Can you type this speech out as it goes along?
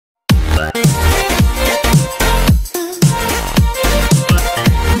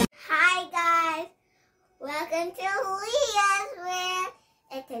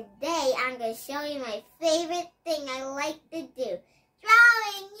drawing, my favorite thing I like to do.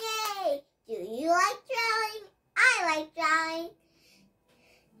 Drawing, yay! Do you like drawing? I like drawing.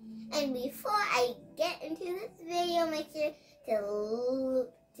 And before I get into this video, make sure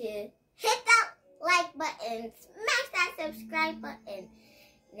to hit that like button, smash that subscribe button.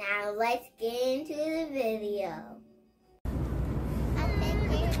 Now let's get into the video.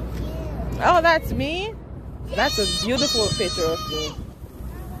 Oh, that's me? That's a beautiful picture of me.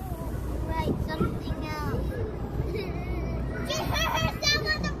 Right, something else. Get her down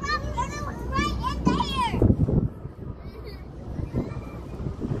on the rubber right in there.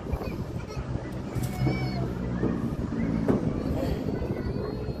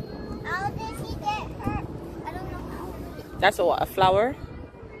 How did he get hurt? I don't know how. That's a flower?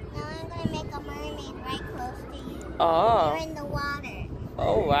 Now I'm going to make a mermaid right close to you. Oh. You're in the water.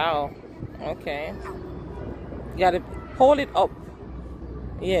 Oh, wow. Okay. You gotta hold it up.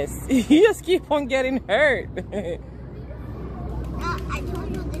 Yes. You just keep on getting hurt. I told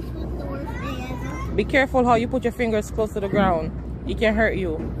you this was the worst day ever. Be careful how you put your fingers close to the ground. It can hurt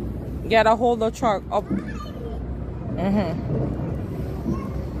you. You gotta hold the chalk up. You're in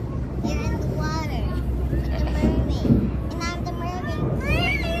the water. The mermaid. And I'm the mermaid.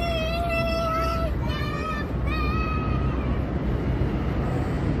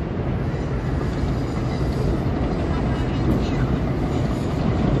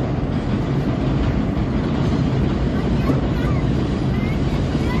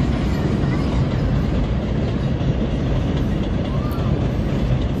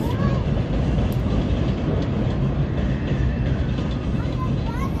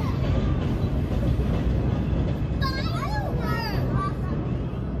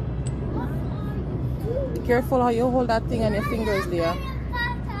 Careful how you hold that thing on your fingers there.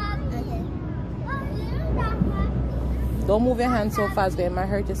 Don't move your hand so fast, they might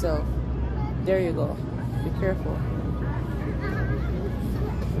hurt yourself. There you go. Be careful.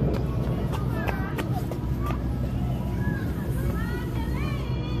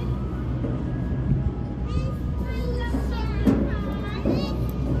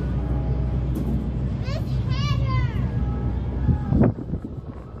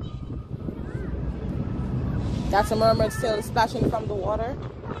 That's a mermaid still splashing from the water?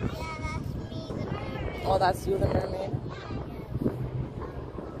 Yeah, that's me, the mermaid. Oh, that's you, the mermaid.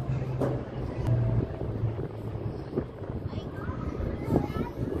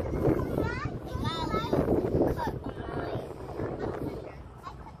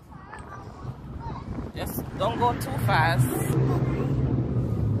 Just don't go too fast. I'm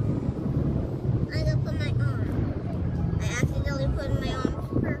gonna put my arm. I accidentally put my arm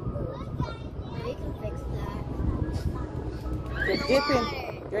purple. Maybe you can fix that.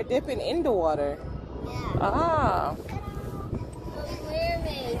 You're dipping in the water. Yeah. Ah.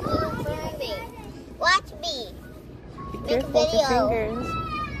 Mermaid, little mermaid. Watch me. Be Make a careful with your video. fingers.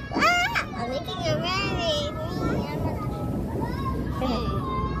 Ah, I'm making a mermaid.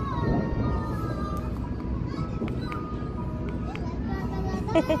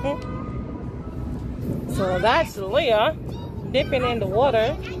 So that's Leah dipping in the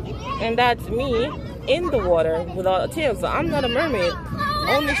water, and that's me in the water without a tail. So I'm not a mermaid.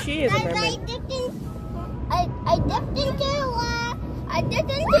 Only she is a mermaid. I dipped into the water. I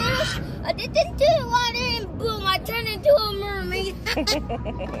dipped into the water, and boom! I turned into a mermaid.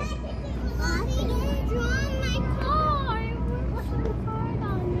 Mommy, don't draw my car.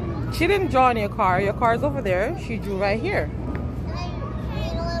 She didn't draw in your car. Your car's over there. She drew right here. And I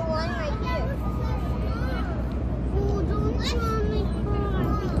made a little one right here. Oh, don't draw my car.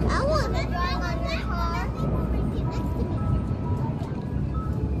 I wasn't drawing on my car.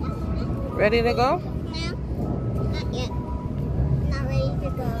 Ready to go? No, not yet. Not ready to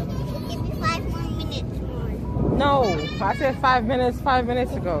go. Give me 5 more minutes more. No. I said 5 minutes 5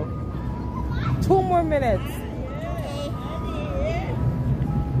 minutes ago. 2 more minutes. Okay.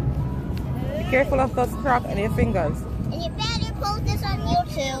 Be careful of the chalk on your fingers. And you better post this on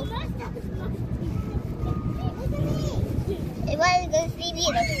YouTube. If I was going to see me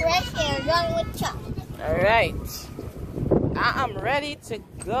in the fresh air drawing with chalk. Alright. I am ready to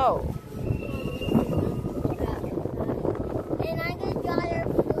go. And I'm going to draw your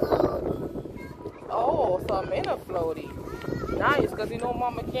float. Oh, so I'm in a floaty. Nice, because you know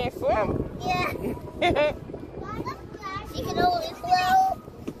Mama can't swim. Yeah. She can only float.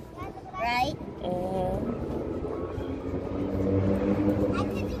 Right?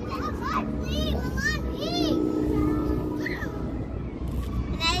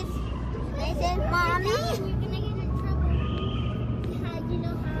 And I said, Mommy.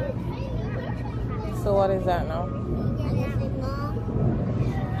 So what is that now?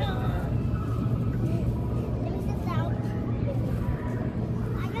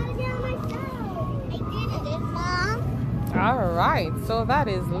 Alright, so that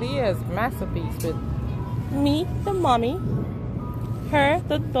is Leah's masterpiece with me, the mommy, her,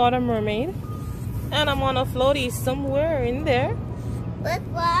 the daughter mermaid, and I'm on a floaty somewhere in there. Look,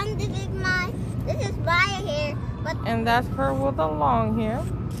 Mom, this is my hair, And that's her with the long hair.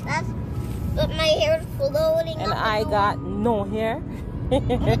 But my hair is floating. And I got no hair. You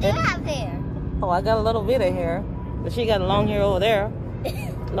do have hair. Oh, I got a little bit of hair. But she got long hair over there.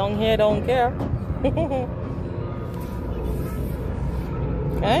 Long hair don't care.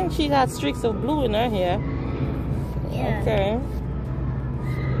 And she got streaks of blue in her hair. Yeah. Okay.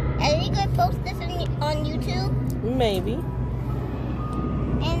 Are you going to post this on YouTube? Maybe.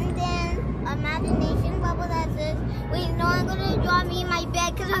 And then imagination bubble that says, wait, no, I'm going to draw me in my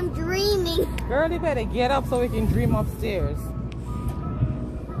bed because I'm dreaming. Girl, you better get up so we can dream upstairs.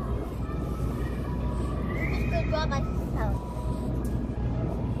 I'm just going to draw myself.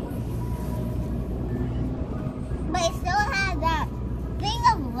 But it still has that thing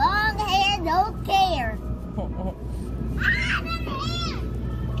of long hair, don't care.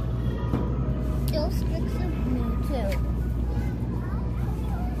 Still streaks of blue too.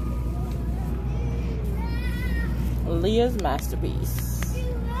 Leah's masterpiece. Me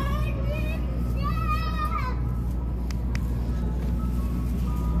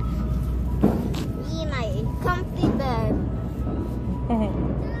in my comfy bed.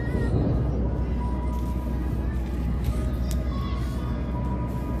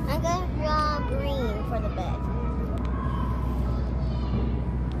 I'm gonna draw green for the bed.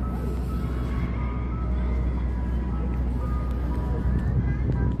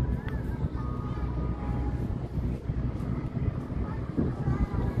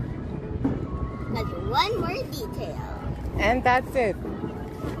 That's one more detail. And that's it.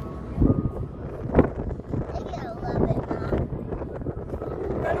 You're gonna love it, Mom.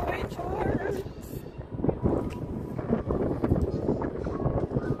 Runaway chores.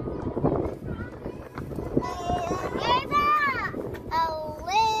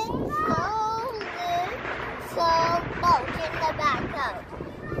 In the bathtub.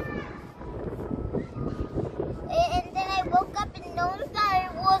 And then I woke up and noticed that I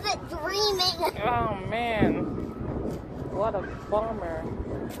wasn't dreaming. Oh man, what a bummer.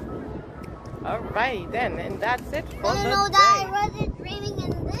 Alrighty then, and that's it for I the know that I wasn't dreaming in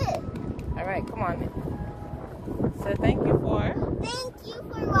this. Alright, come on.